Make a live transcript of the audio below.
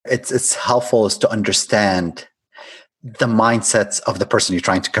it's helpful is to understand the mindsets of the person you're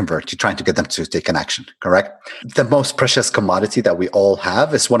trying to convert. You're trying to get them to take an action, correct? The most precious commodity that we all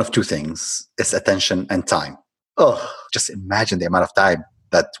have is one of two things. It's attention and time. Oh, just imagine the amount of time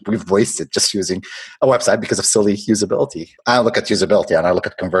that we've wasted just using a website because of silly usability. I look at usability and I look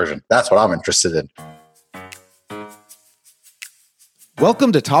at conversion. That's what I'm interested in.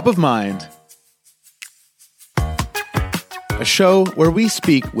 Welcome to Top of Mind, a show where we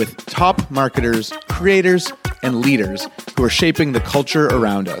speak with top marketers, creators, and leaders who are shaping the culture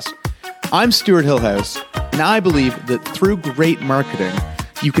around us. I'm Stuart Hillhouse, and I believe that through great marketing,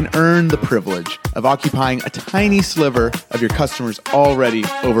 you can earn the privilege of occupying a tiny sliver of your customer's already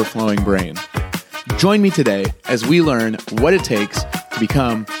overflowing brain. Join me today as we learn what it takes to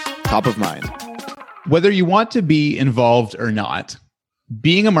become top of mind. Whether you want to be involved or not,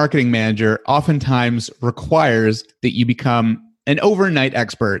 being a marketing manager oftentimes requires that you become an overnight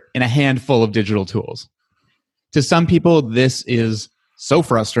expert in a handful of digital tools. To some people, this is so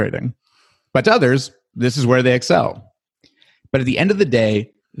frustrating, but to others, this is where they excel. But at the end of the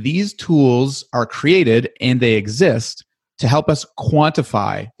day, these tools are created and they exist to help us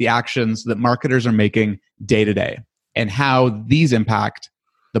quantify the actions that marketers are making day to day and how these impact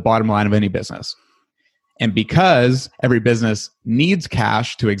the bottom line of any business. And because every business needs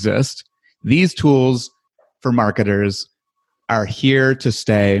cash to exist, these tools for marketers are here to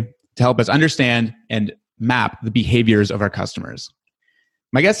stay to help us understand and map the behaviors of our customers.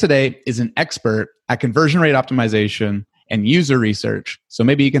 My guest today is an expert at conversion rate optimization and user research. So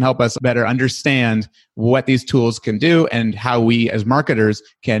maybe you can help us better understand what these tools can do and how we as marketers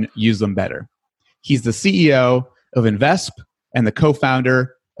can use them better. He's the CEO of Invesp and the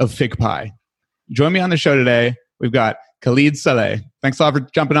co-founder of FigPie. Join me on the show today. We've got Khalid Saleh. Thanks a lot for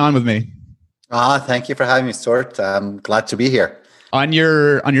jumping on with me. Thank you for having me, Stuart. I'm glad to be here. On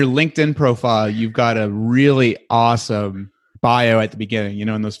your LinkedIn profile, you've got a really awesome bio at the beginning,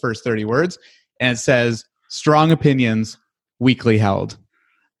 in those first 30 words. And it says, strong opinions, weakly held.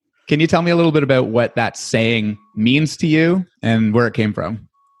 Can you tell me a little bit about what that saying means to you and where it came from?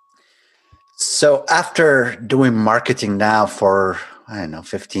 So after doing marketing now for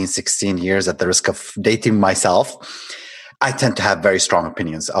 15, 16 years, at the risk of dating myself, I tend to have very strong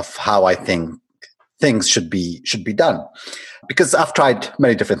opinions of how I think things should be done. Because I've tried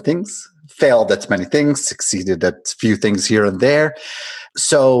many different things, failed at many things, succeeded at a few things here and there.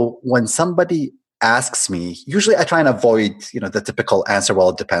 So when somebody asks me, usually I try and avoid, the typical answer, well,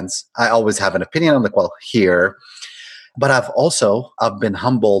 it depends. I always have an opinion. I'm like, well, here. But I've been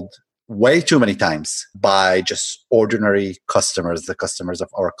humbled way too many times by just ordinary customers, the customers of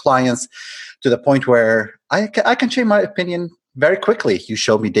our clients, to the point where I can change my opinion very quickly. You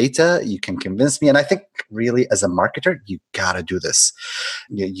show me data, you can convince me. And I think really as a marketer, you got to do this.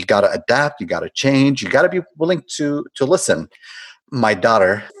 You got to adapt, you got to change, you got to be willing to listen. My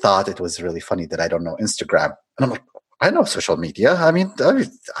daughter thought it was really funny that I don't know Instagram. And I'm like, I know social media.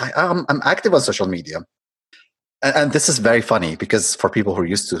 I'm active on social media. And this is very funny because for people who are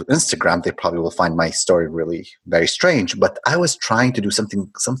used to Instagram, they probably will find my story really very strange. But I was trying to do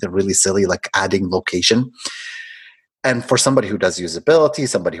something really silly, like adding location. And for somebody who does usability,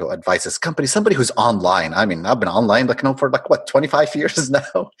 somebody who advises companies, somebody who's online. I've been online for 25 years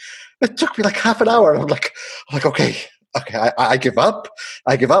now. It took me like half an hour. I'm like, okay, I give up.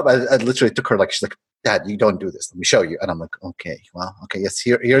 I literally took her she's like, Dad, you don't do this. Let me show you. And I'm like, okay, yes,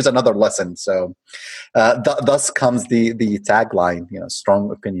 here's another lesson. So thus comes the tagline, strong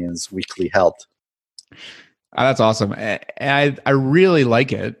opinions, weakly held. That's awesome. And I really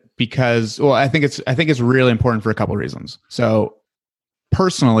like it because, I think it's really important for a couple of reasons. So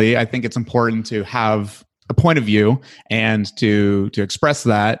personally, I think it's important to have a point of view and to express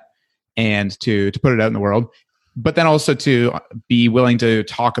that and to put it out in the world. But then also to be willing to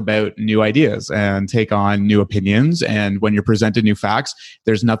talk about new ideas and take on new opinions. And when you're presented new facts,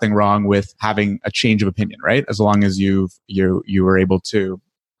 there's nothing wrong with having a change of opinion, right? As long as you were able to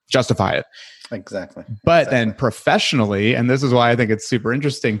justify it. Exactly. But then professionally, and this is why I think it's super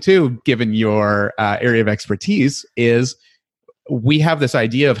interesting too, given your area of expertise, is we have this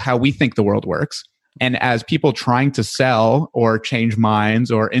idea of how we think the world works. And as people trying to sell or change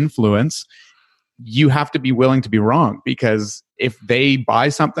minds or influence, you have to be willing to be wrong, because if they buy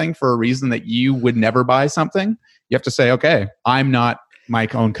something for a reason that you would never buy something, you have to say, okay, I'm not my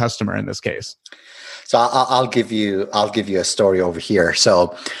own customer in this case. So I'll give you a story over here.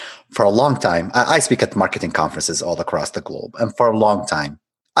 So for a long time, I speak at marketing conferences all across the globe. And for a long time,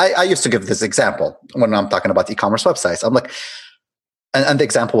 I used to give this example when I'm talking about e-commerce websites. I'm like, and the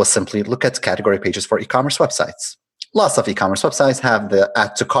example was simply look at category pages for e-commerce websites. Lots of e-commerce websites have the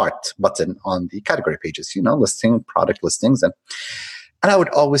add to cart button on the category pages, listing product listings. And I would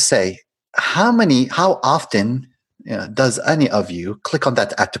always say, how often does any of you click on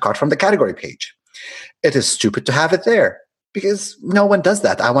that add to cart from the category page? It is stupid to have it there because no one does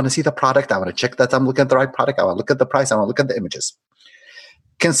that. I want to see the product. I want to check that I'm looking at the right product. I want to look at the price. I want to look at the images.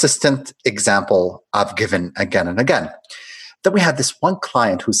 Consistent example I've given again and again. Then we have this one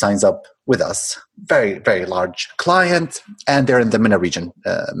client who signs up with us, very, very large client, and they're in the MENA region,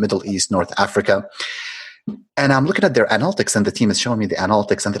 Middle East, North Africa. And I'm looking at their analytics, and the team is showing me the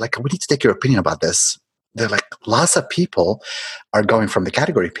analytics, and they're like, we need to take your opinion about this. They're like, lots of people are going from the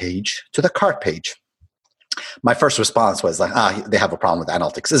category page to the cart page. My first response was like, they have a problem with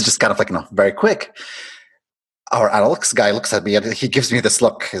analytics. It's just kind of like, very quick. Our analytics guy looks at me and he gives me this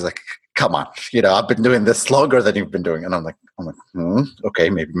look. He's like, come on, I've been doing this longer than you've been doing. And I'm like, okay,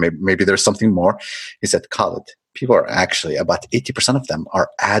 maybe there's something more. He said, Khaled, people are actually, about 80% of them are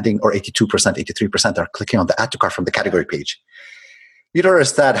adding, or 82%, 83% are clicking on the add to cart from the category page. You don't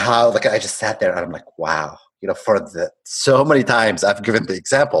understand how, I just sat there and I'm like, wow, so many times I've given the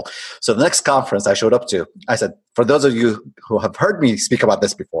example. So the next conference I showed up to, I said, for those of you who have heard me speak about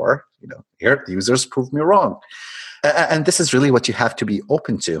this before, here, the users proved me wrong. And this is really what you have to be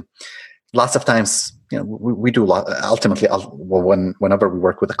open to. Lots of times, we do ultimately, whenever we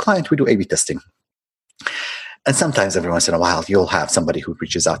work with a client, we do A/B testing. And sometimes every once in a while, you'll have somebody who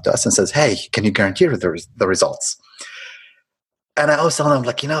reaches out to us and says, hey, can you guarantee the results? And I always tell them,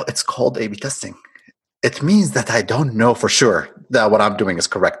 it's called A/B testing. It means that I don't know for sure that what I'm doing is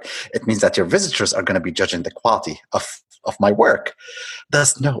correct. It means that your visitors are going to be judging the quality of my work.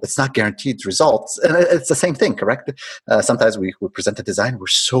 No, it's not guaranteed results. And it's the same thing, correct? Sometimes we present a design. We're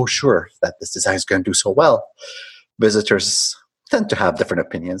so sure that this design is going to do so well. Visitors tend to have different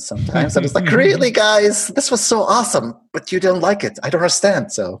opinions sometimes. And it's like, really, guys, this was so awesome, but you didn't like it. I don't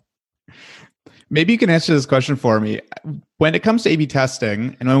understand. So maybe you can answer this question for me. When it comes to A/B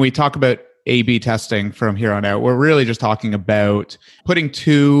testing, and when we talk about A/B testing from here on out, we're really just talking about putting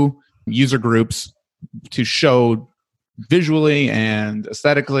two user groups to show visually and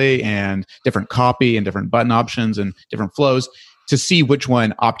aesthetically and different copy and different button options and different flows to see which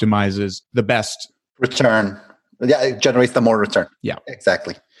one optimizes the best return. Yeah, it generates the more return. Yeah,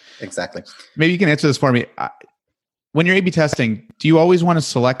 exactly. Maybe you can answer this for me. When you're A/B testing, do you always want to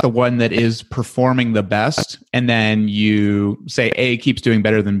select the one that is performing the best, and then you say A keeps doing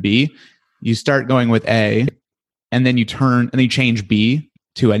better than B? You start going with A, and then you change B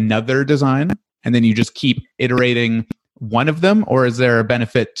to another design, and then you just keep iterating one of them? Or is there a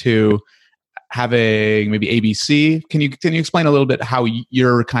benefit to having maybe ABC? Can you explain a little bit how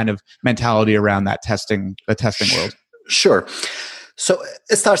your kind of mentality around the testing world? Sure. So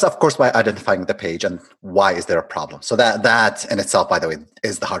it starts, of course, by identifying the page and why is there a problem. So that in itself, by the way,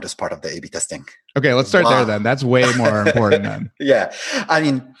 is the hardest part of the A/B testing. Okay, let's start there then. That's way more important then. Yeah. I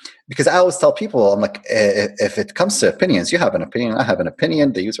mean, because I always tell people, I'm like, if it comes to opinions, you have an opinion, I have an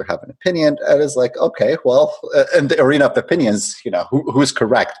opinion, the user have an opinion. And it's like, okay, well, in the arena of opinions, who's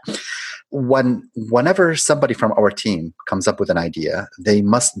correct? Whenever somebody from our team comes up with an idea, they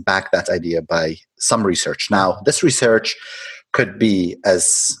must back that idea by some research. Now, this research could be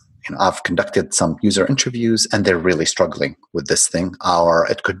as, I've conducted some user interviews and they're really struggling with this thing. Or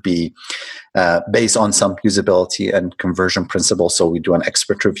it could be based on some usability and conversion principles. So we do an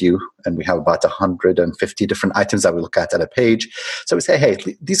expert review and we have about 150 different items that we look at a page. So we say, hey,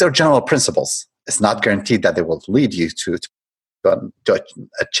 these are general principles. It's not guaranteed that they will lead you to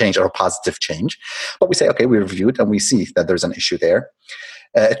a change or a positive change. But we say, okay, we reviewed and we see that there's an issue there.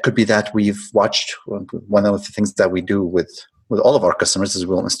 It could be that we've watched, one of the things that we do with all of our customers is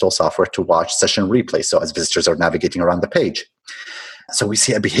we'll install software to watch session replay. So as visitors are navigating around the page. So we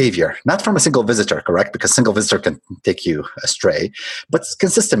see a behavior, not from a single visitor, correct? Because single visitor can take you astray, but it's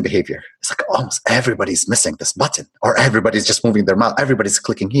consistent behavior. It's like almost everybody's missing this button or everybody's just moving their mouse. Everybody's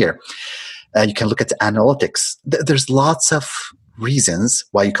clicking here. You can look at the analytics. There's lots of reasons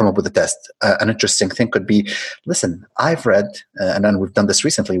why you come up with a test. An interesting thing could be, listen, I've read, and then we've done this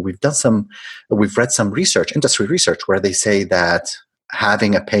recently, we've read some research, industry research, where they say that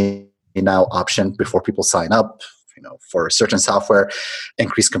having a pay now option before people sign up, for a certain software,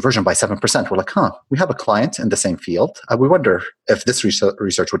 increase conversion by 7%. We're like, we have a client in the same field. We wonder if this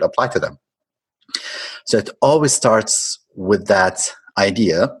research would apply to them. So it always starts with that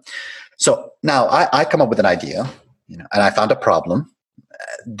idea. So now I come up with an idea, and I found a problem.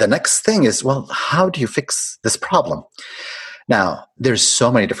 The next thing is, well, how do you fix this problem? Now, there's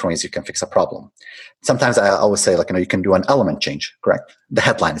so many different ways you can fix a problem. Sometimes I always say, you can do an element change, correct? The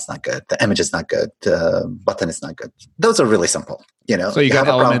headline is not good. The image is not good. The button is not good. Those are really simple, So you got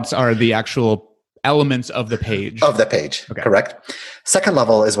elements are the actual elements of the page. Of the page, okay. Correct. Second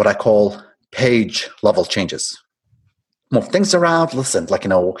level is what I call page level changes. Move things around. Listen,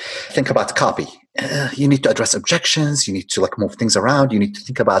 think about copy. You need to address objections. You need to move things around. You need to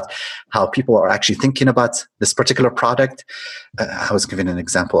think about how people are actually thinking about this particular product. I was giving an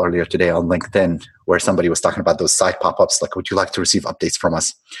example earlier today on LinkedIn where somebody was talking about those side pop-ups, would you like to receive updates from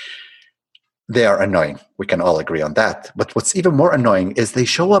us? They are annoying. We can all agree on that. But what's even more annoying is they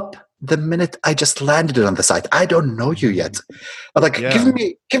show up the minute I just landed it on the site. I don't know you yet. I'm give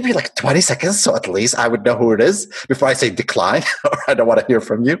me 20 seconds so at least I would know who it is before I say decline or I don't want to hear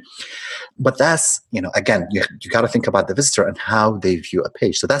from you. But that's, again, you got to think about the visitor and how they view a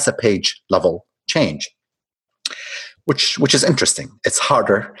page. So that's a page level change, which is interesting. It's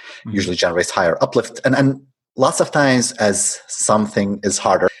harder, usually generates higher uplift. And lots of times as something is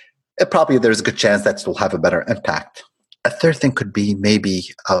harder, there's a good chance that it will have a better impact. A third thing could be maybe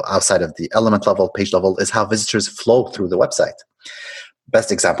outside of the element level, page level, is how visitors flow through the website.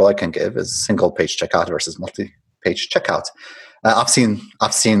 Best example I can give is single page checkout versus multi-page checkout. I've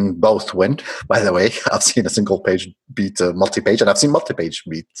seen both win, by the way. I've seen a single page beat a multi-page, and I've seen multi-page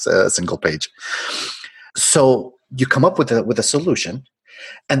beat a single page. So you come up with a solution,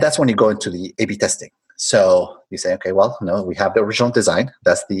 and that's when you go into the A/B testing. So you say, okay, well, no, we have the original design.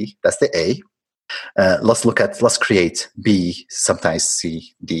 That's the A. Let's create B, sometimes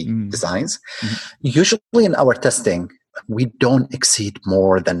C, D designs. Mm-hmm. Usually in our testing, we don't exceed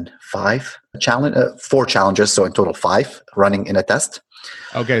more than 4 challenges. So in total 5 running in a test.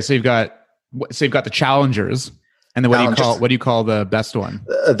 Okay. So you've got the challengers. And then what do you call the best one?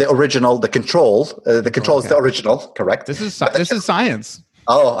 The original, the control. The control is the original, correct? This is science.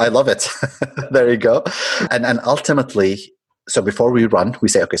 Oh, I love it. There you go. And ultimately, so before we run, we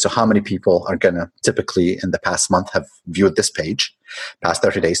say, okay, so how many people are going to typically in the past month have viewed this page? Past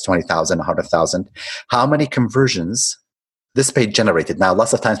 30 days, 20,000, 100,000. How many conversions this page generated? Now,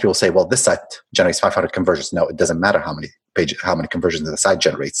 lots of times people say, well, this site generates 500 conversions. No, it doesn't matter how many conversions the site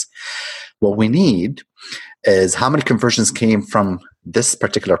generates. What we need is how many conversions came from this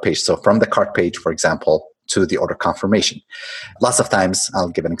particular page. So from the cart page, for example, to the order confirmation. Lots of times, I'll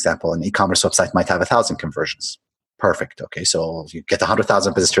give an example, an e-commerce website might have 1,000 conversions. Perfect. Okay, so you get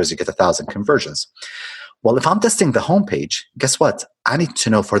 100,000 visitors, you get 1,000 conversions. Well, if I'm testing the homepage, guess what? I need to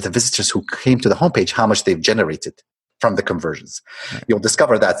know for the visitors who came to the homepage how much they've generated from the conversions. Right. You'll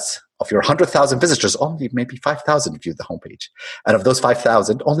discover that of your 100,000 visitors, only maybe 5,000 viewed the homepage. And of those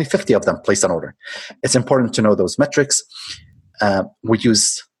 5,000, only 50 of them placed an order. It's important to know those metrics. We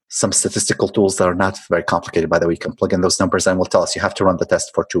use some statistical tools that are not very complicated. By the way, you can plug in those numbers and will tell us you have to run the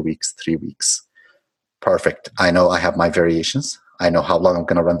test for 2 weeks, 3 weeks. Perfect. I know I have my variations. I know how long I'm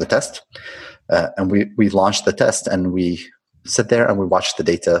going to run the test. And we launched the test and we sit there and we watch the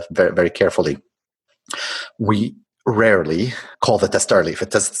data very, very carefully. We rarely call the test early. If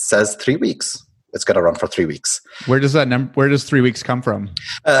it says 3 weeks, it's going to run for 3 weeks. Where does 3 weeks come from?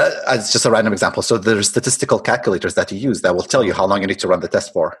 It's just a random example. So there's statistical calculators that you use that will tell you how long you need to run the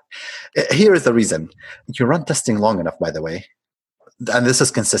test for. Here is the reason. You run testing long enough, by the way, and this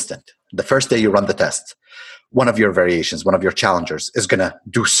is consistent. The first day you run the test, one of your variations, one of your challengers is going to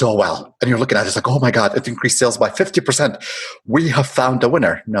do so well. And you're looking at it, it's like, oh my God, it increased sales by 50%. We have found a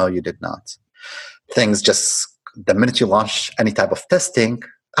winner. No, you did not. Things just, the minute you launch any type of testing,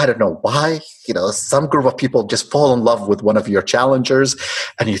 I don't know why, some group of people just fall in love with one of your challengers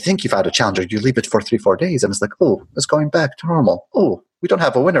and you think you've had a challenger, you leave it for 3-4 days and it's like, oh, it's going back to normal. Oh, we don't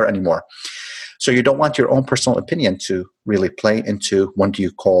have a winner anymore. So you don't want your own personal opinion to really play into when do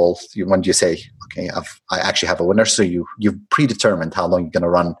you say, okay, I actually have a winner. So you've predetermined how long you're going to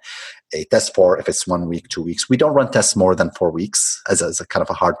run a test for, if it's 1 week, 2 weeks. We don't run tests more than 4 weeks as a kind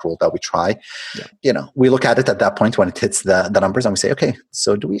of a hard rule that we try. Yeah. We look at it at that point when it hits the numbers and we say, okay,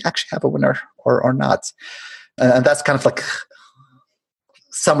 so do we actually have a winner or not? And that's kind of like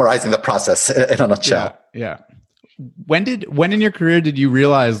summarizing the process in a nutshell. Yeah. When in your career did you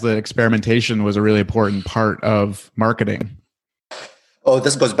realize that experimentation was a really important part of marketing? Oh,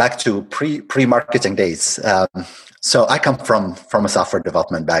 this goes back to pre-marketing days. So I come from a software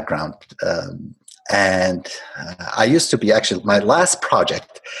development background. And I used to be my last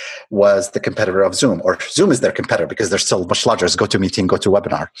project was the competitor of Zoom, or Zoom is their competitor because they're still much larger as GoToMeeting,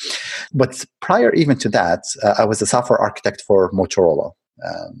 GoToWebinar. But prior even to that, I was a software architect for Motorola.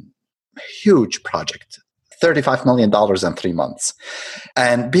 Huge project. $35 million in 3 months.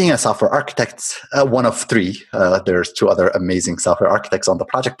 And being a software architect, one of three, there's two other amazing software architects on the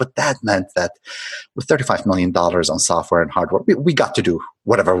project, but that meant that with $35 million on software and hardware, we got to do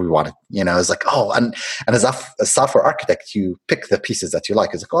whatever we wanted. It's like, and as a software architect, you pick the pieces that you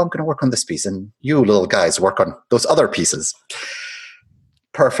like. It's like, I'm going to work on this piece, and you little guys work on those other pieces.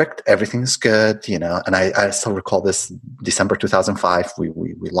 Perfect. Everything's good, and I still recall this December 2005.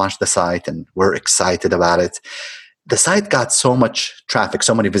 We launched the site and we're excited about it. The site got so much traffic,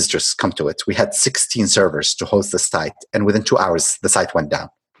 so many visitors come to it. We had 16 servers to host the site, and within 2 hours, the site went down.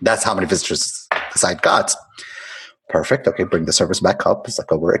 That's how many visitors the site got. Perfect. Okay, bring the servers back up. It's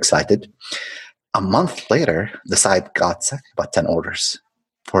like, we're excited. A month later, the site got about 10 orders.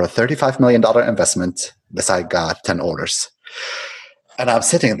 For a $35 million investment, the site got 10 orders. And I'm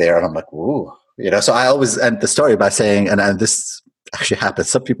sitting there and I'm like, ooh, so I always end the story by saying, and this actually happened.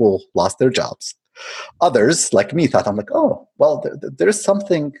 Some people lost their jobs. Others, like me, thought, I'm like, oh, well, there's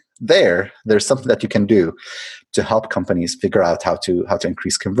something there. There's something that you can do to help companies figure out how to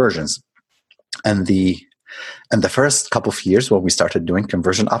increase conversions. And the first couple of years when we started doing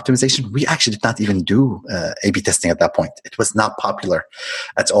conversion optimization, we actually did not even do A/B testing at that point. It was not popular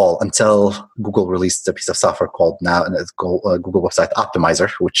at all until Google released a piece of software called now Google Website Optimizer,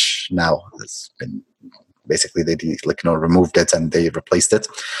 which now has been basically they removed it and they replaced it.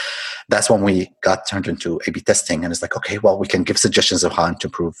 That's when we got turned into A/B testing, and it's like, okay, well, we can give suggestions of how to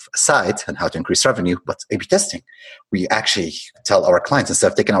improve a site and how to increase revenue, but A/B testing, we actually tell our clients,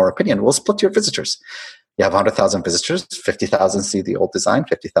 instead of taking our opinion, we'll split your visitors. You have 100,000 visitors, 50,000 see the old design,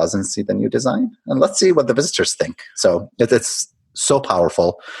 50,000 see the new design, and let's see what the visitors think. So it's so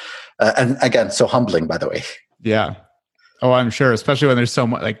powerful. And again, so humbling, by the way. Yeah. Oh, I'm sure, especially when there's so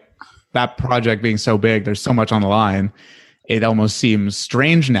much, like that project being so big, there's so much on the line. It almost seems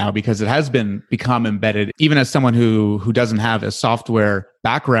strange now because it has become embedded. Even as someone who doesn't have a software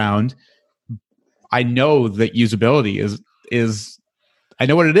background, I know that usability is I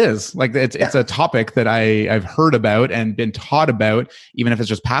know what it is. Like it's a topic that I've heard about and been taught about, even if it's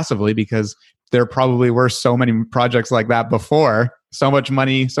just passively, because there probably were so many projects like that before. So much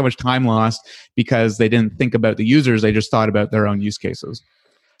money, so much time lost because they didn't think about the users. They just thought about their own use cases.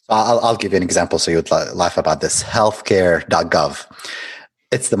 I'll give you an example so you'd laugh about this. Healthcare.gov.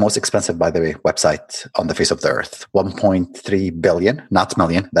 It's the most expensive, by the way, website on the face of the earth. 1.3 billion, not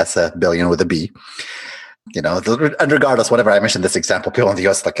million. That's a billion with a B. And regardless, whenever I mention this example, people in the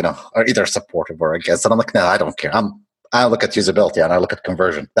US, are either supportive or against. And I'm like, no, I don't care. I look at usability and I look at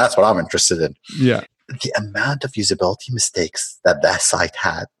conversion. That's what I'm interested in. Yeah. The amount of usability mistakes that site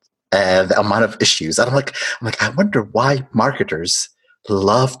had and the amount of issues. And I'm like, I wonder why marketers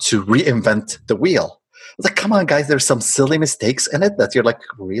love to reinvent the wheel. It's like, come on, guys, there's some silly mistakes in it that you're like,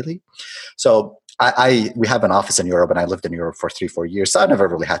 really? So we have an office in Europe, and I lived in Europe for 3-4 years, so I never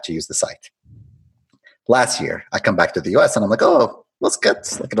really had to use the site. Last year, I come back to the US and I'm like, oh, let's get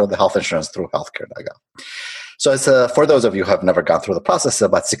the health insurance through healthcare.gov. So it's for those of you who have never gone through the process, it's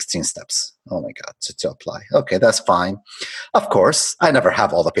about 16 steps. Oh my God, to apply. Okay, that's fine. Of course, I never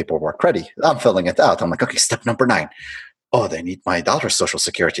have all the paperwork ready. I'm filling it out. I'm like, okay, step number 9. Oh, they need my daughter's social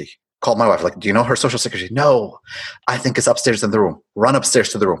security. Call my wife. Like, do you know her social security? No, I think it's upstairs in the room. Run upstairs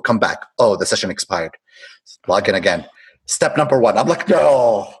to the room. Come back. Oh, the session expired. Log in again. Step number 1. I'm like,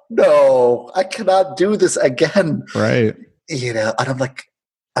 no, I cannot do this again. Right. And I'm like,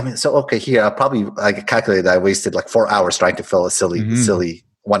 okay, here, I calculated I wasted like 4 hours trying to fill a silly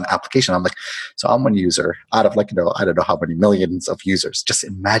one application. I'm like, so I'm one user out of I don't know how many millions of users. Just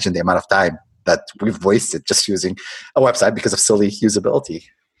imagine the amount of time that we've wasted just using a website because of silly usability.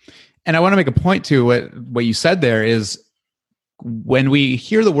 And I want to make a point to what you said there is when we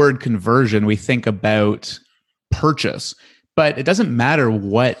hear the word conversion, we think about purchase, but it doesn't matter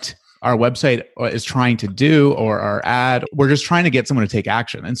what our website is trying to do or our ad. We're just trying to get someone to take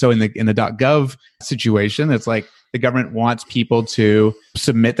action. And so in the .gov situation, it's like the government wants people to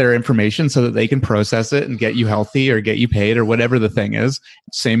submit their information so that they can process it and get you healthy or get you paid or whatever the thing is.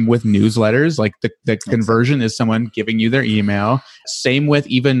 Same with newsletters. Like the conversion is someone giving you their email. Same with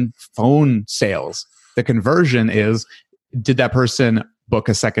even phone sales. The conversion is, did that person book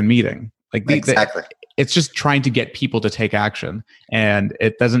a second meeting? Exactly. It's just trying to get people to take action, and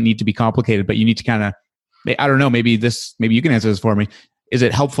it doesn't need to be complicated, but you need to kind of, I don't know, maybe you can answer this for me. Is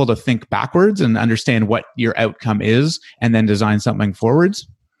it helpful to think backwards and understand what your outcome is and then design something forwards?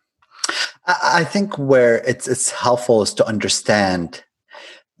 I think where it's helpful is to understand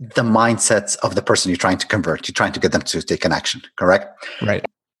the mindsets of the person you're trying to convert. You're trying to get them to take an action, correct? Right.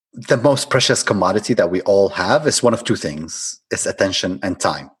 The most precious commodity that we all have is one of two things. It's attention and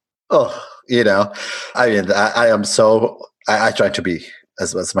time. Oh, I mean, I am so, I try to be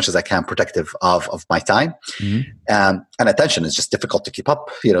as much as I can protective of my time. And attention is just difficult to keep up.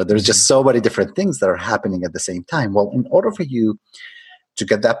 There's just so many different things that are happening at the same time. Well, in order for you to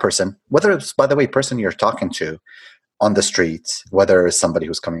get that person, whether it's, by the way, person you're talking to on the street, whether it's somebody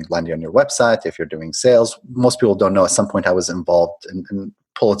who's coming landing on your website, if you're doing sales, most people don't know. At some point I was involved in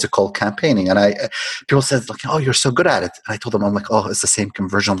political campaigning, and people said, like, oh, you're so good at it. And I told them, I'm like, oh, it's the same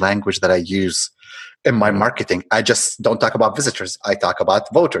conversion language that I use in my marketing. I just don't talk about visitors. I talk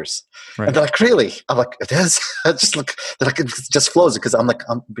about voters. Right. And they're like, really? I'm like, it is. Just like, they're like, it just flows because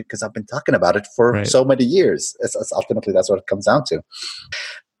because I've been talking about it for so many years. It's ultimately, that's what it comes down to.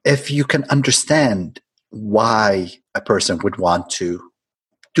 If you can understand why a person would want to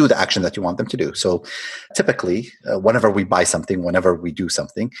do the action that you want them to do. So typically, whenever we buy something, whenever we do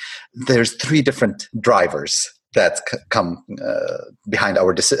something, there's 3 different drivers that come behind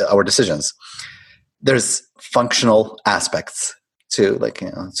our decisions. There's functional aspects to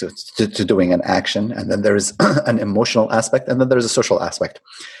to doing an action, and then there's an emotional aspect, and then there's a social aspect.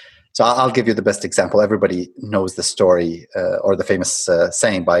 So I'll give you the best example. Everybody knows the story or the famous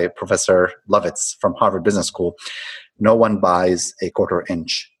saying by Professor Lovitz from Harvard Business School. No one buys a 1/4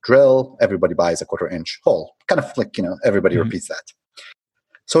 inch drill. Everybody buys a 1/4 inch hole. Kind of like, everybody repeats that.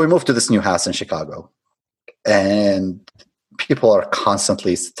 So we moved to this new house in Chicago, and people are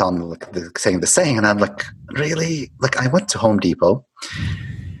constantly telling me, saying the saying. And I'm like, really? Like, I went to Home Depot.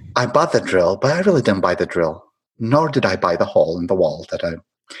 I bought the drill, but I really didn't buy the drill, nor did I buy the hole in the wall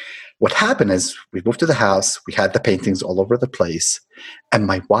What happened is we moved to the house. We had the paintings all over the place. And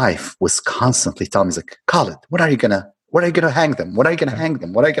my wife was constantly telling me, like, Khaled, when are you going to hang them? When are you going to hang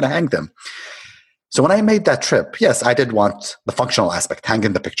them? When are you going to hang them? So when I made that trip, yes, I did want the functional aspect,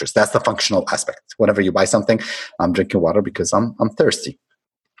 hanging the pictures. That's the functional aspect. Whenever you buy something, I'm drinking water because I'm thirsty.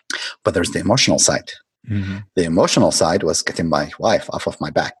 But there's the emotional side. Mm-hmm. The emotional side was getting my wife off of my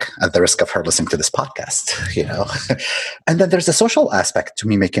back at the risk of her listening to this podcast, And then there's the social aspect to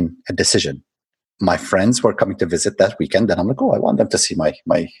me making a decision. My friends were coming to visit that weekend, and I'm like, oh, I want them to see my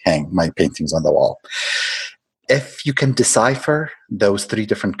paintings on the wall. If you can decipher those 3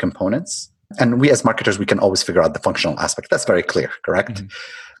 different components, and we as marketers, we can always figure out the functional aspect. That's very clear, correct?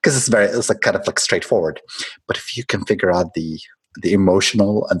 Because it's like kind of like straightforward. But if you can figure out the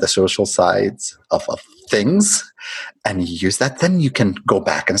emotional and the social sides of things, and you use that, then you can go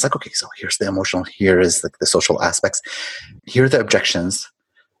back and it's like, okay, so here's the emotional, here is the social aspects, here are the objections.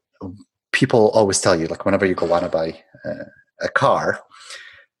 People always tell you, like, whenever you go want to buy a car,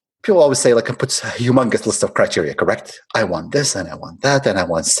 people always say, like, it puts a humongous list of criteria, correct? I want this and I want that and I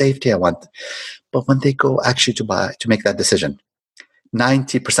want safety. But when they go actually to make that decision,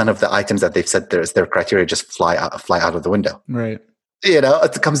 90% of the items that they've said their criteria just fly out of the window. Right.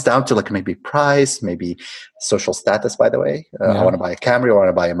 It comes down to, like, maybe price, maybe social status, by the way. I want to buy a Camry or I want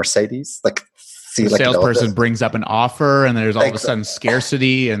to buy a Mercedes. Like, the salesperson brings up an offer and there's all of a sudden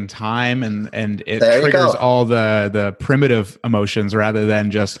scarcity and time and it triggers all the primitive emotions rather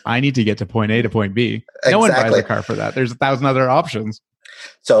than just, I need to get to point A to point B. No one buys a car for that. There's 1,000 other options.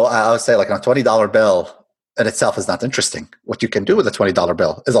 So I would say, like, a $20 bill in itself is not interesting. What you can do with a $20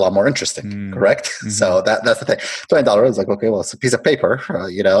 bill is a lot more interesting, correct? Mm-hmm. So that's the thing. $20 is like, okay, well, it's a piece of paper,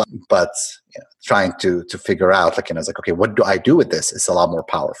 but trying to figure out, like, it's like, okay, what do I do with this? It's a lot more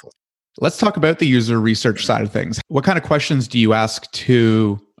powerful. Let's talk about the user research side of things. What kind of questions do you ask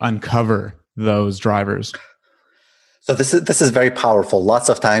to uncover those drivers? So this is very powerful. Lots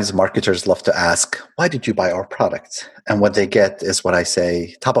of times marketers love to ask, why did you buy our product? And what they get is what I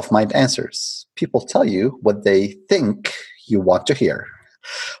say, top of mind answers. People tell you what they think you want to hear.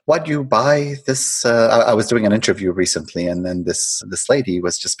 Why do you buy this? I was doing an interview recently, and then this lady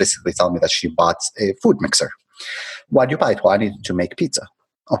was just basically telling me that she bought a food mixer. Why do you buy it? Well, I needed to make pizza.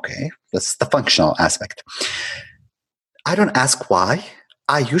 Okay, that's the functional aspect. I don't ask why.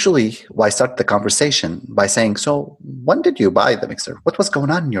 I start the conversation by saying, so when did you buy the mixer? What was going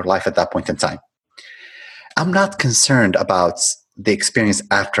on in your life at that point in time? I'm not concerned about the experience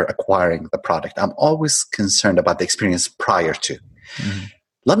after acquiring the product. I'm always concerned about the experience prior to. Mm-hmm.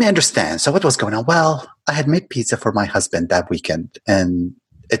 Let me understand. So what was going on? Well, I had made pizza for my husband that weekend and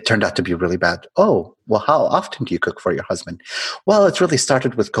it turned out to be really bad. Oh, well, how often do you cook for your husband? Well, it really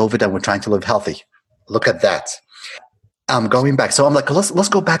started with COVID and we're trying to live healthy. Look at that. I'm going back. So I'm like, let's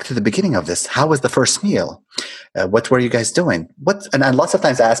go back to the beginning of this. How was the first meal? What were you guys doing? And lots of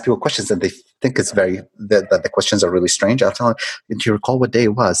times I ask people questions and they think the questions are really strange. I'll tell them, do you recall what day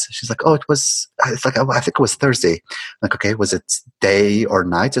it was? She's like, oh, I think it was Thursday. I'm like, okay, was it day or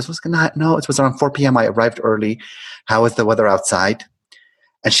night? No, it was around 4 p.m. I arrived early. How was the weather outside?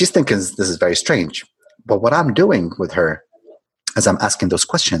 And she's thinking this is very strange. But what I'm doing with her as I'm asking those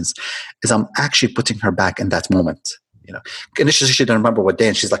questions is I'm actually putting her back in that moment. Initially she didn't remember what day,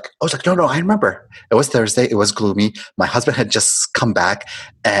 and she's like, I was like, no, I remember. It was Thursday. It was gloomy. My husband had just come back,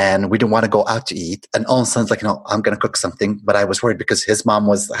 and we didn't want to go out to eat. And all of a sudden, it's like, I'm going to cook something. But I was worried because his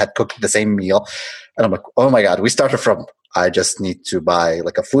mom had cooked the same meal. And I'm like, oh my God, we started from, I just need to buy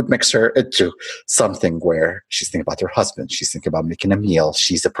like a food mixer into something where she's thinking about her husband. She's thinking about making a meal.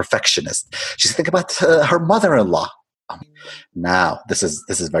 She's a perfectionist. She's thinking about her mother-in-law. Now, this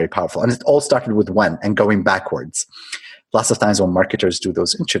is very powerful. And it all started with when and going backwards. Lots of times when marketers do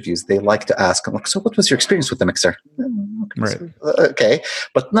those interviews, they like to ask, I'm like, so what was your experience with the mixer? Okay, right. Okay.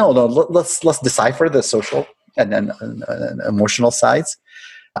 But no, let's decipher the social and emotional sides.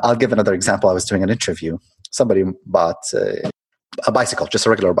 I'll give another example. I was doing an interview. Somebody bought a bicycle, just a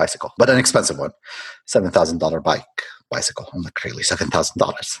regular bicycle, but an expensive one, $7,000 bicycle. I'm like, really, $7,000?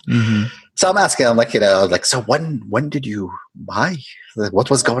 Mm-hmm. So I'm asking, I'm like, so when did you buy? Like, what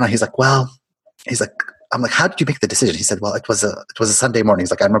was going on? He's like, I'm like, how did you make the decision? He said, well, it was a Sunday morning.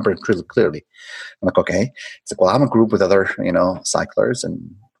 He's like, I remember it really clearly. I'm like, okay. He's like, well, I'm a group with other, cyclers, and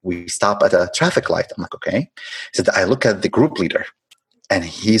we stop at a traffic light. I'm like, okay. He said, I look at the group leader, and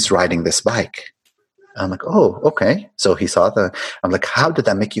he's riding this bike. I'm like, oh, okay. So he saw I'm like, how did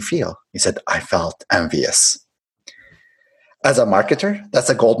that make you feel? He said, I felt envious. As a marketer, that's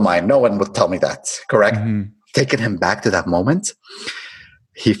a gold mine. No one would tell me that, correct? Mm-hmm. Taking him back to that moment,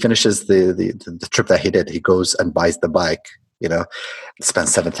 he finishes the trip that he did. He goes and buys the bike,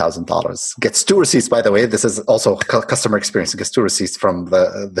 spends $7,000. Gets 2 receipts, by the way. This is also customer experience. He gets 2 receipts from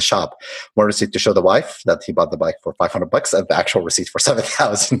the shop. One receipt to show the wife that he bought the bike for $500, and the actual receipt for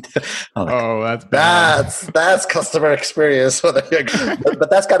 $7,000. Oh, that's bad. That's customer experience. But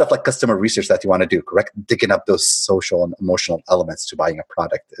that's kind of like customer research that you want to do, correct? Digging up those social and emotional elements to buying a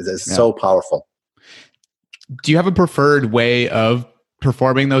product is so powerful. Do you have a preferred way of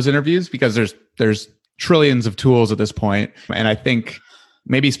performing those interviews? Because there's trillions of tools at this point, and I think,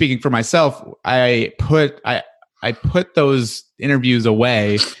 maybe speaking for myself, I put those interviews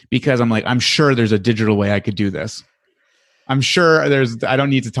away because I'm like, I'm sure there's a digital way I could do this. I'm sure I don't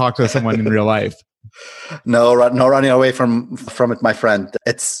need to talk to someone in real life. No running away from it, my friend.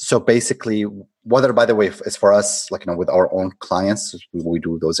 It's so basically, whether, by the way, it's for us, like, with our own clients, we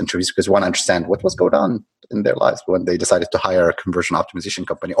do those interviews because we want to understand what was going on in their lives when they decided to hire a conversion optimization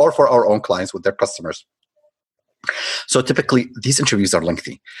company, or for our own clients with their customers. So typically, these interviews are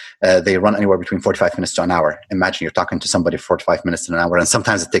lengthy. They run anywhere between 45 minutes to an hour. Imagine you're talking to somebody for 45 minutes to an hour, and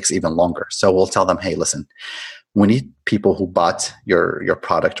sometimes it takes even longer. So we'll tell them, hey, listen, we need people who bought your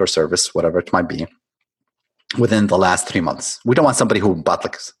product or service, whatever it might be, within the last 3 months. We don't want somebody who bought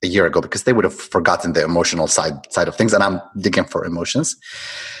like a year ago, because they would have forgotten the emotional side of things, and I'm digging for emotions.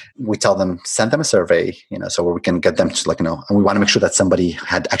 We tell them, send them a survey, so we can get them to and we want to make sure that somebody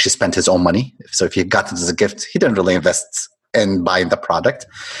had actually spent his own money. So if he got it as a gift, he didn't really invest in buying the product.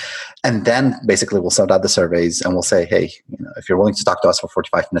 And then basically we'll send out the surveys and we'll say, hey, if you're willing to talk to us for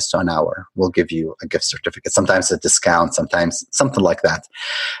 45 minutes to an hour, we'll give you a gift certificate, sometimes a discount, sometimes something like that.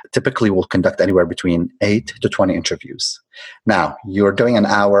 Typically, we'll conduct anywhere between 8 to 20 interviews. Now, you're doing an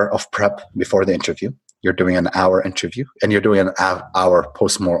hour of prep before the interview. You're doing an hour interview, and you're doing an hour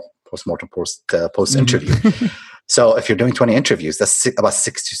post-mortem post-interview. So if you're doing 20 interviews, that's about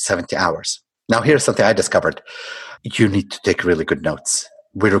 60 to 70 hours. Now, here's something I discovered. You need to take really good notes.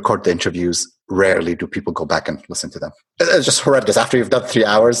 We record the interviews. Rarely do people go back and listen to them. It's just horrendous. After you've done 3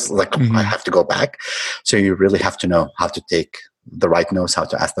 hours, I have to go back. So you really have to know how to take the right notes, how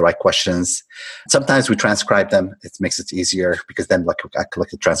to ask the right questions. Sometimes we transcribe them. It makes it easier, because then I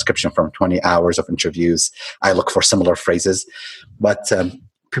collect a transcription from 20 hours of interviews. I look for similar phrases. But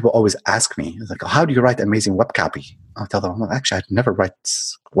people always ask me, it's like, how do you write amazing web copy? I'll tell them, well, actually, I'd never write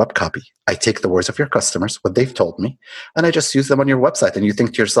web copy. I take the words of your customers, what they've told me, and I just use them on your website. And you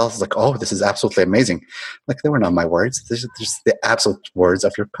think to yourself, like, oh, this is absolutely amazing. Like, they were not my words. These are just the absolute words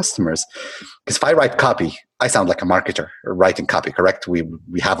of your customers. Because if I write copy, I sound like a marketer writing copy, correct? We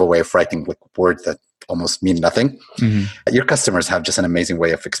have a way of writing like words that almost mean nothing. Mm-hmm. Your customers have just an amazing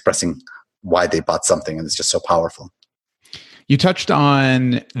way of expressing why they bought something, and it's just so powerful. You touched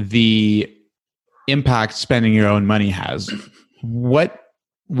on the impact spending your own money has. What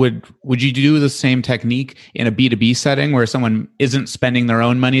would you do the same technique in a B2B setting where someone isn't spending their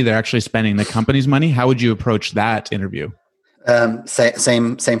own money, they're actually spending the company's money? How would you approach that interview?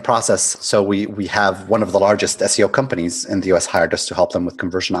 Same process. So we have one of the largest SEO companies in the US hired us to help them with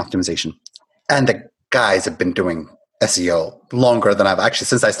conversion optimization. And the guys have been doing SEO longer than I've actually,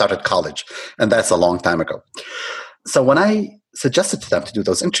 since I started college. And that's a long time ago. So when I suggested to them to do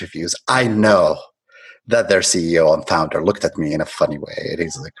those interviews, I know that their CEO and founder looked at me in a funny way. And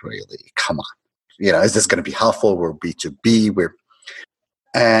he's like, really, come on. Is this going to be helpful? We're B2B.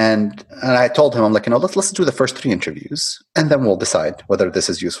 And I told him, I'm like, let's do the first 3 interviews, and then we'll decide whether this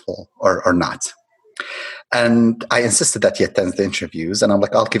is useful or not. And I insisted that he attends the interviews. And I'm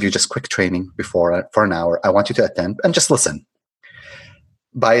like, I'll give you just quick training for an hour. I want you to attend and just listen.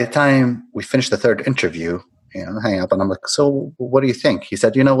 By the time we finished the 3rd interview, hang up, and I'm like, so what do you think? He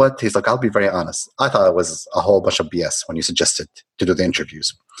said, you know what? He's like, I'll be very honest. I thought it was a whole bunch of BS when you suggested to do the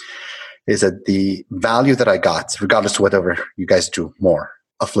interviews. He said, the value that I got, regardless of whatever you guys do more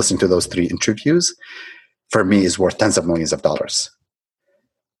of listening to those 3 interviews, for me is worth tens of millions of dollars.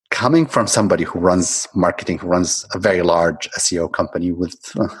 Coming from somebody who runs marketing, who runs a very large SEO company with,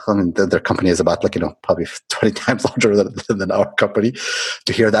 their company is about probably 20 times larger than our company,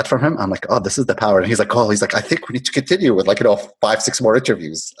 to hear that from him, I'm like, oh, this is the power. And he's like, I think we need to continue with 5, 6 more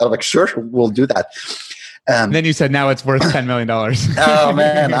interviews. I'm like, sure, we'll do that. And then you said, now it's worth $10 million. Oh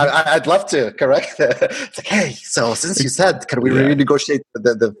man, I'd love to, correct? It's like, hey, so since you said, can we renegotiate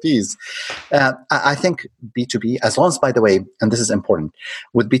the fees? I think B2B, as long as, by the way, and this is important,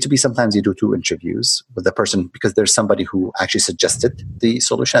 with B2B, sometimes you do 2 interviews with the person, because there's somebody who actually suggested the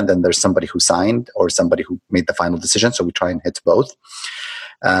solution, and then there's somebody who signed or somebody who made the final decision. So we try and hit both.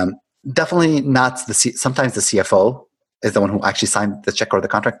 Definitely not sometimes the CFO is the one who actually signed the check or the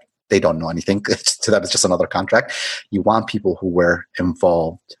contract. They don't know anything. To them, it's just another contract. You want people who were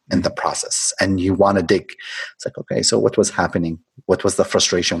involved in the process, and you want to dig. It's like, okay, so what was happening? What was the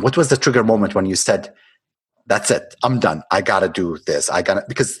frustration? What was the trigger moment when you said, that's it, I'm done. I got to do this.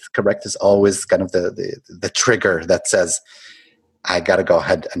 Because correct is always kind of the trigger that says, I got to go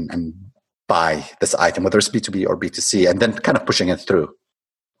ahead and buy this item, whether it's B2B or B2C, and then kind of pushing it through.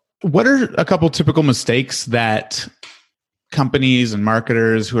 What are a couple typical mistakes that companies and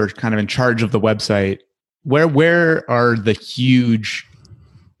marketers who are kind of in charge of the website, where are the huge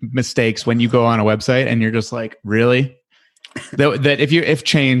mistakes when you go on a website and you're just like, really? that if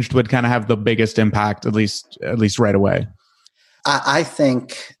changed would kind of have the biggest impact, at least right away? I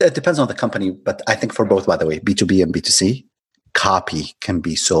think it depends on the company, but I think for both, by the way, B2B and B2C, copy can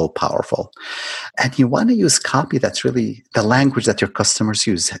be so powerful. And you want to use copy that's really the language that your customers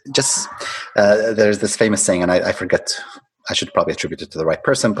use. Just there's this famous saying, and I forget, I should probably attribute it to the right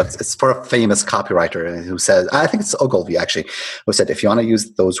person, but it's for a famous copywriter who says, I think it's Ogilvy actually, who said, if you want to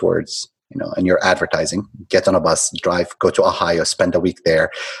use those words, in your advertising, get on a bus, drive, go to Ohio, spend a week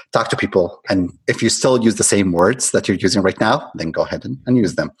there, talk to people. And if you still use the same words that you're using right now, then go ahead and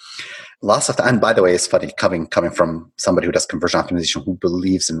use them. Lots of time. And by the way, it's funny coming from somebody who does conversion optimization, who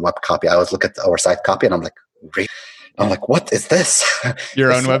believes in web copy. I always look at our site copy and I'm like, really? I'm like, what is this?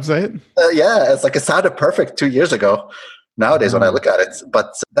 Your own website? Yeah, it's like it sounded perfect 2 years ago. Nowadays, when I look at it,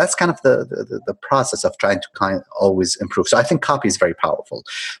 but that's kind of the process of trying to kind of always improve. So I think copy is very powerful.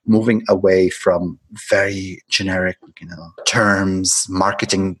 Moving away from very generic, terms,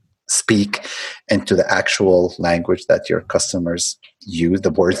 marketing speak, into the actual language that your customers use,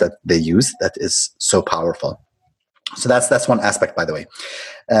 the words that they use, that is so powerful. So that's one aspect, by the way.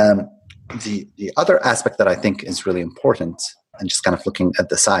 The other aspect that I think is really important, and just kind of looking at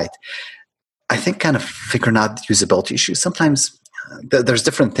the site, I think kind of figuring out usability issues. Sometimes there's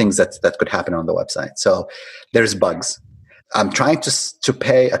different things that could happen on the website. So there's bugs. I'm trying to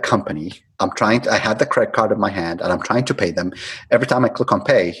pay a company. I have the credit card in my hand and I'm trying to pay them. Every time I click on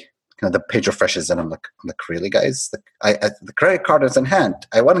pay, the page refreshes and I'm like, really, guys? The credit card is in hand.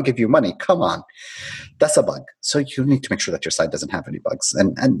 I want to give you money. Come on. That's a bug. So you need to make sure that your site doesn't have any bugs.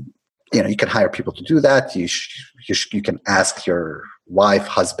 And you can hire people to do that. You can ask your wife,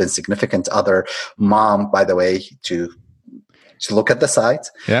 husband, significant other, mom, by the way, to look at the site.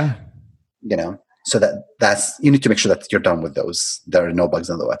 Yeah. So that's you need to make sure that you're done with those. There are no bugs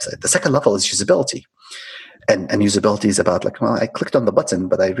on the website. The second level is usability. And usability is about I clicked on the button,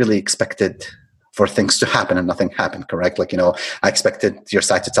 but I really expected for things to happen and nothing happened, correct? I expected your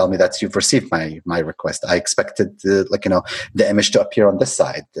site to tell me that you've received my request. I expected, the image to appear on this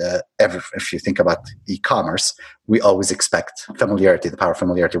side. If you think about e-commerce, we always expect familiarity, the power of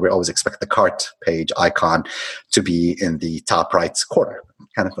familiarity. We always expect the cart page icon to be in the top right corner.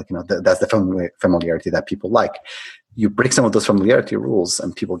 Kind of that's the familiarity that people like. You break some of those familiarity rules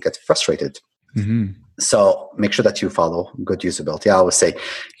and people get frustrated. Mm-hmm. So make sure that you follow good usability. I always say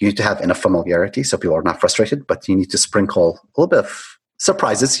you need to have enough familiarity so people are not frustrated, but you need to sprinkle a little bit of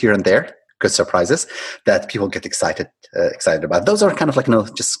surprises here and there, good surprises that people get excited about. Those are kind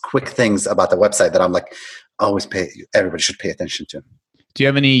of just quick things about the website that I'm everybody should pay attention to. Do you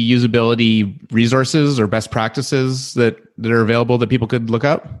have any usability resources or best practices that are available that people could look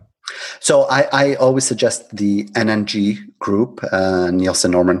up? So I always suggest the NNG group,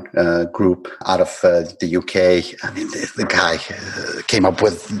 Nielsen Norman group out of the UK. I mean, the guy came up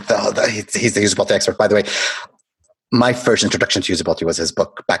with he's the usability expert, by the way. My first introduction to usability was his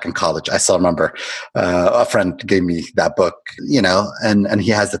book back in college. I still remember a friend gave me that book, and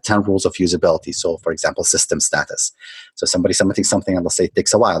he has the 10 rules of usability. So, for example, system status. So somebody submitting something, and let's say it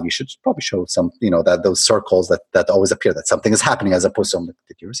takes a while, you should probably show some, that those circles that always appear, that something is happening, as opposed to,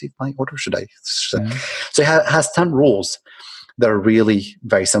 did you receive my order? Should I? Mm-hmm. So it has 10 rules that are really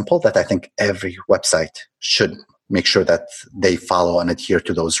very simple that I think every website should make sure that they follow and adhere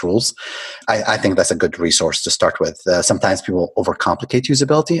to those rules. I think that's a good resource to start with. Sometimes people overcomplicate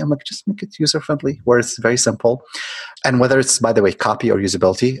usability. I'm like, just make it user-friendly, where it's very simple. And whether it's, by the way, copy or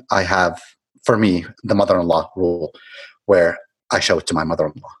usability, I have, for me, the mother-in-law rule, where I show it to my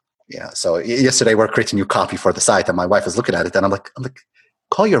mother-in-law. Yeah. So yesterday we're creating new copy for the site, and my wife is looking at it, and I'm like,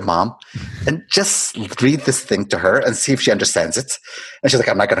 call your mom and just read this thing to her and see if she understands it. And she's like,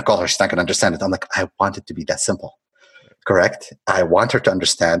 I'm not going to call her. She's not going to understand it. I'm like, I want it to be that simple. Correct. I want her to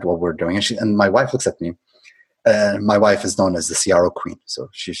understand what we're doing. And my wife looks at me. My wife is known as the CRO queen. So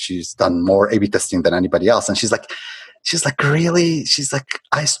she's done more A/B testing than anybody else. And she's like, really? She's like,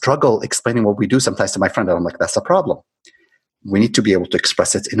 I struggle explaining what we do sometimes to my friend. And I'm like, that's a problem. We need to be able to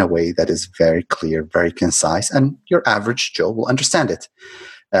express it in a way that is very clear, very concise, and your average Joe will understand it.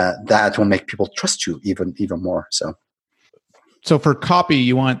 That will make people trust you even more. So for copy,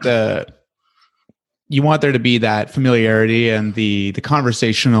 you want there to be that familiarity and the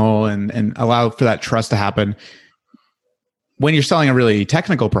conversational and allow for that trust to happen. When you're selling a really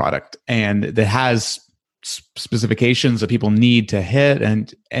technical product and that has specifications that people need to hit,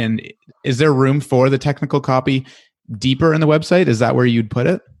 and is there room for the technical copy deeper in the website? Is that where you'd put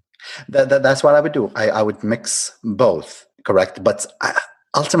it? That's what I would do. I would mix both, correct? But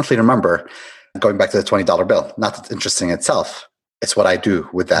ultimately, remember, going back to the $20 bill, not that interesting itself. It's what I do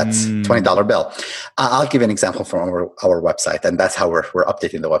with that $20 bill. I'll give you an example from our website, and that's how we're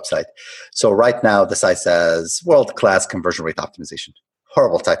updating the website. So right now, the site says world-class conversion rate optimization.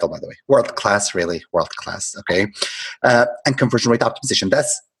 Horrible title, by the way. World-class, really? World-class, okay? And conversion rate optimization,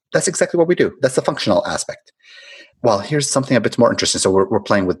 that's exactly what we do. That's the functional aspect. Well, here's something a bit more interesting. So we're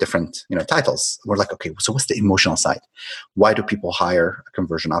playing with different titles. We're like, okay, so what's the emotional side? Why do people hire a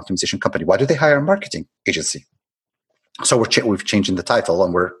conversion optimization company? Why do they hire a marketing agency? So we've changed the title,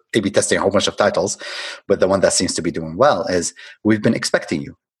 and we're A/B testing a whole bunch of titles. But the one that seems to be doing well is, we've been expecting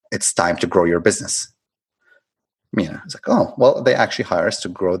you. It's time to grow your business. It's like, oh, well, they actually hire us to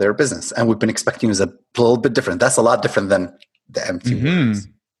grow their business. And we've been expecting you is a little bit different. That's a lot different than the empty words.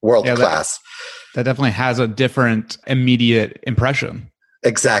 World class. That definitely has a different immediate impression.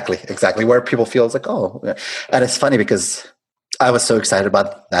 Exactly. Where people feel it's like, oh, and it's funny because I was so excited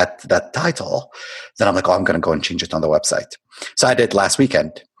about that title that I'm like, oh, I'm going to go and change it on the website. So I did last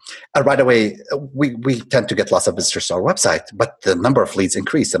weekend. And right away, we tend to get lots of visitors to our website, but the number of leads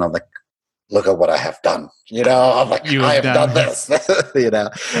increased. And I'm like, look at what I have done. I'm like, I have done this.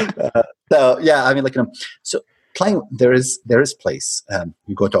 So yeah, I mean, so playing, there is place.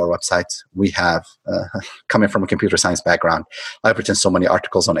 You go to our website. We have, coming from a computer science background, I've written so many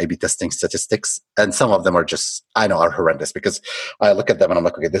articles on A/B testing statistics, and some of them are are horrendous, because I look at them and I'm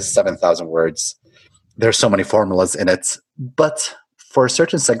like, okay, this is 7,000 words. There's so many formulas in it. But for a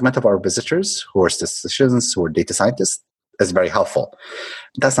certain segment of our visitors, who are statisticians, who are data scientists, is very helpful.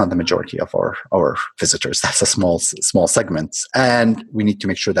 That's not the majority of our visitors. That's a small segment. And we need to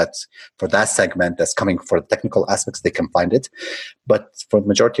make sure that for that segment that's coming for the technical aspects, they can find it. But for the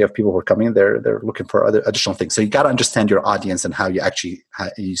majority of people who are coming, they're looking for other additional things. So you got to understand your audience and how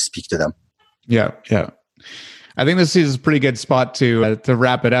you speak to them. Yeah. I think this is a pretty good spot to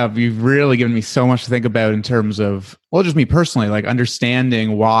wrap it up. You've really given me so much to think about in terms of, well, just me personally, like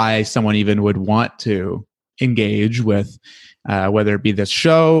understanding why someone even would want to engage with, whether it be this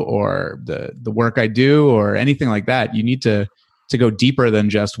show or the work I do or anything like that. You need to go deeper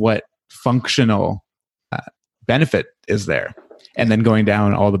than just what functional benefit is there, and then going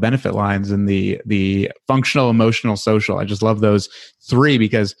down all the benefit lines and the functional, emotional, social. I just love those three,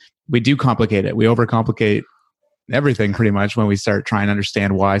 because we do complicate it. We overcomplicate everything pretty much when we start trying to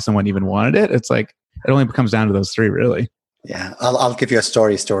understand why someone even wanted it. It's like, it only comes down to those three, really. Yeah, I'll give you a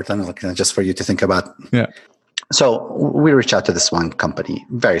story, Stuart, just for you to think about. Yeah. So we reached out to this one company,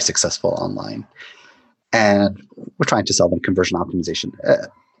 very successful online, and we're trying to sell them conversion optimization.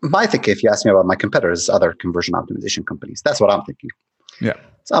 My thinking, if you ask me about my competitors, other conversion optimization companies, that's what I'm thinking. Yeah.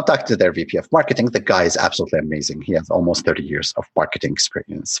 So I'm talking to their VP of marketing. The guy is absolutely amazing. He has almost 30 years of marketing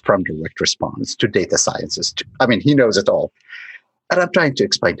experience, from direct response to data sciences. He knows it all. And I'm trying to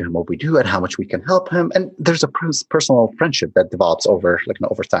explain to him what we do and how much we can help him. And there's a personal friendship that develops over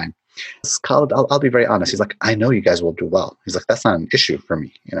time. Khaled, I'll be very honest. He's like, I know you guys will do well. He's like, that's not an issue for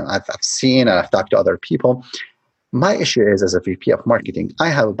me. I've seen and I've talked to other people. My issue is, as a VP of marketing, I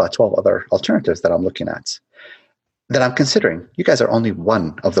have about 12 other alternatives that I'm looking at, that I'm considering. You guys are only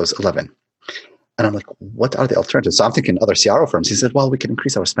one of those 11. And I'm like, what are the alternatives? So I'm thinking other CRO firms. He said, well, we can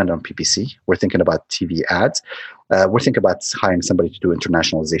increase our spend on PPC. We're thinking about TV ads. We're thinking about hiring somebody to do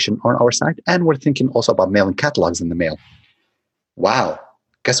internationalization on our side. And we're thinking also about mailing catalogs in the mail. Wow.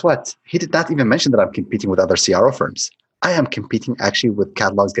 Guess what? He did not even mention that I'm competing with other CRO firms. I am competing actually with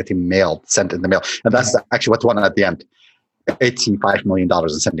catalogs getting mailed, sent in the mail. And that's actually what won at the end. $85 million in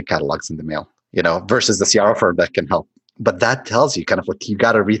sending catalogs in the mail, versus the CRO firm that can help. But that tells you kind of what you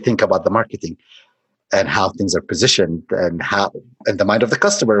got to rethink about the marketing and how things are positioned, and how in the mind of the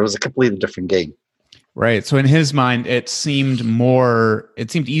customer, it was a completely different game. Right. So in his mind, it seemed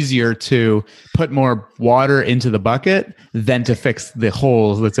easier to put more water into the bucket than to fix the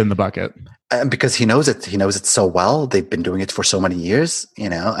holes that's in the bucket. And because he knows it so well. They've been doing it for so many years,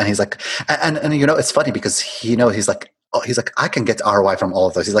 and he's like, and it's funny because he's like, I can get ROI from all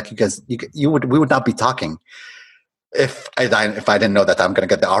of those. He's like, we would not be talking if I didn't know that I'm going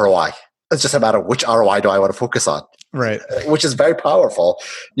to get the ROI. It's just a matter of which ROI do I want to focus on. Right. Which is very powerful,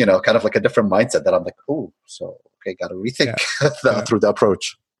 kind of like a different mindset that I'm like, got to rethink through the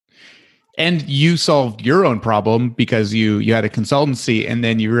approach. And you solved your own problem because you had a consultancy, and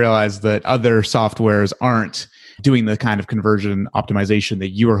then you realized that other softwares aren't doing the kind of conversion optimization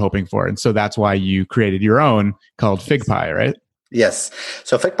that you were hoping for. And so that's why you created your own called FigPie, right? Yes.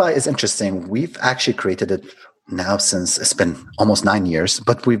 So FigPie is interesting. We've actually created it now since it's been almost 9 years,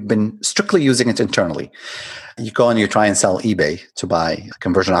 but we've been strictly using it internally. You go and you try and sell eBay to buy a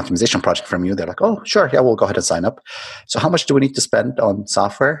conversion optimization project from you. They're like, oh, sure. Yeah, we'll go ahead and sign up. So how much do we need to spend on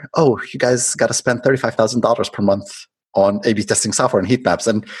software? Oh, you guys got to spend $35,000 per month on A/B testing software and heat maps.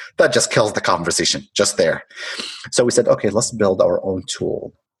 And that just kills the conversation just there. So we said, okay, let's build our own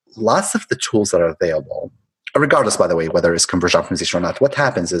tool. Lots of the tools that are available, regardless, by the way, whether it's conversion optimization or not, what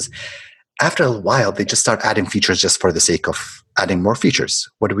happens is, after a while, they just start adding features just for the sake of adding more features.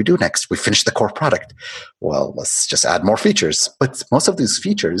 What do we do next? We finish the core product. Well, let's just add more features. But most of these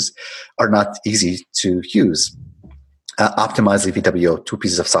features are not easy to use. Optimizely VWO, 2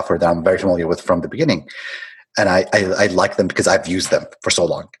 pieces of software that I'm very familiar with from the beginning. And I like them because I've used them for so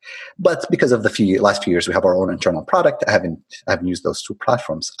long. But because of the last few years, we have our own internal product. I haven't used those 2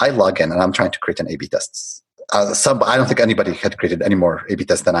 platforms. I log in and I'm trying to create an A/B test. I don't think anybody had created any more A/B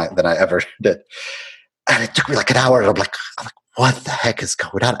tests than I ever did. And it took me like an hour. I'm like, what the heck is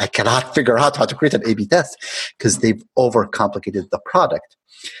going on? I cannot figure out how to create an A/B test because they've overcomplicated the product.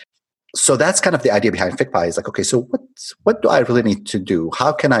 So that's kind of the idea behind FigPie is like, okay, so what do I really need to do?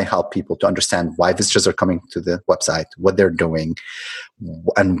 How can I help people to understand why visitors are coming to the website, what they're doing,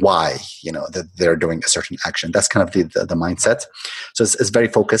 and why, that they're doing a certain action? That's kind of the mindset. So it's very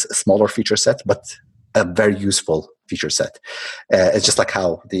focused, a smaller feature set, but a very useful feature set. It's just like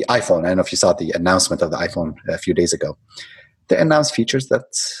how the iPhone, I don't know if you saw the announcement of the iPhone a few days ago. They announced features that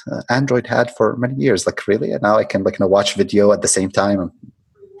Android had for many years. Like, really? And now I can watch video at the same time.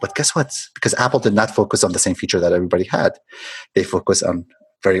 But guess what? Because Apple did not focus on the same feature that everybody had. They focus on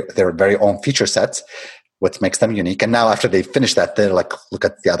their very own feature sets, what makes them unique. And now after they finish that, they're like, look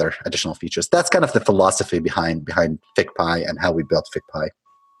at the other additional features. That's kind of the philosophy behind FigPie and how we built FigPie.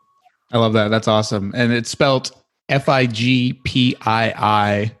 I love that. That's awesome. And it's spelled FIGPII,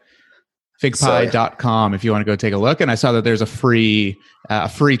 figpie.com if you want to go take a look. And I saw that there's a free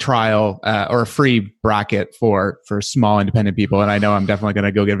trial or a free bracket for small independent people. And I know I'm definitely going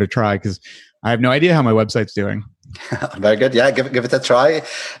to go give it a try because I have no idea how my website's doing. Very good. Yeah, give it a try.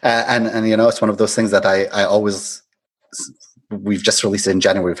 And it's one of those things that I always... We've just released it in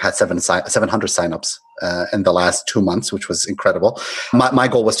January. We've had 700 signups in the last 2 months, which was incredible. My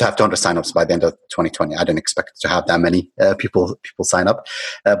goal was to have 200 signups by the end of 2020. I didn't expect to have that many people sign up.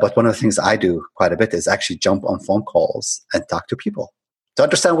 But one of the things I do quite a bit is actually jump on phone calls and talk to people to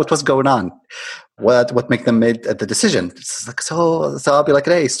understand what was going on, what made them made the decision. It's like, so I'll be like,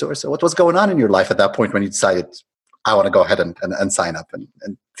 hey, Stuart, so what was going on in your life at that point when you decided I want to go ahead and sign up and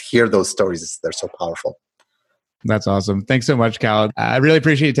hear those stories? They're so powerful. That's awesome. Thanks so much, Khaled. I really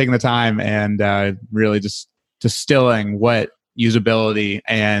appreciate you taking the time and really just distilling what usability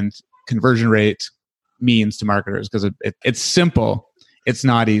and conversion rate means to marketers, because it's simple. It's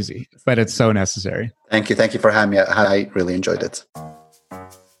not easy, but it's so necessary. Thank you. Thank you for having me. I really enjoyed it.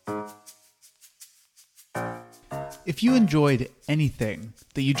 If you enjoyed anything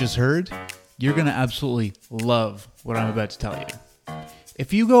that you just heard, you're going to absolutely love what I'm about to tell you.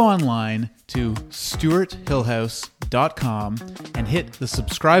 If you go online to stuarthillhouse.com and hit the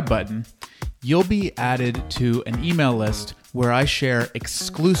subscribe button, you'll be added to an email list where I share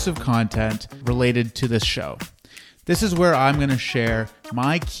exclusive content related to this show. This is where I'm going to share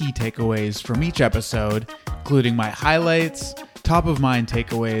my key takeaways from each episode, including my highlights, top of mind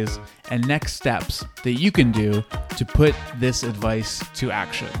takeaways, and next steps that you can do to put this advice to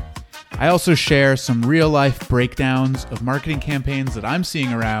action. I also share some real life breakdowns of marketing campaigns that I'm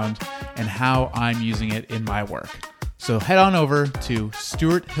seeing around and how I'm using it in my work. So head on over to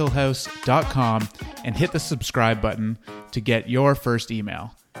stuarthillhouse.com and hit the subscribe button to get your first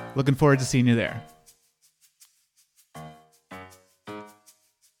email. Looking forward to seeing you there.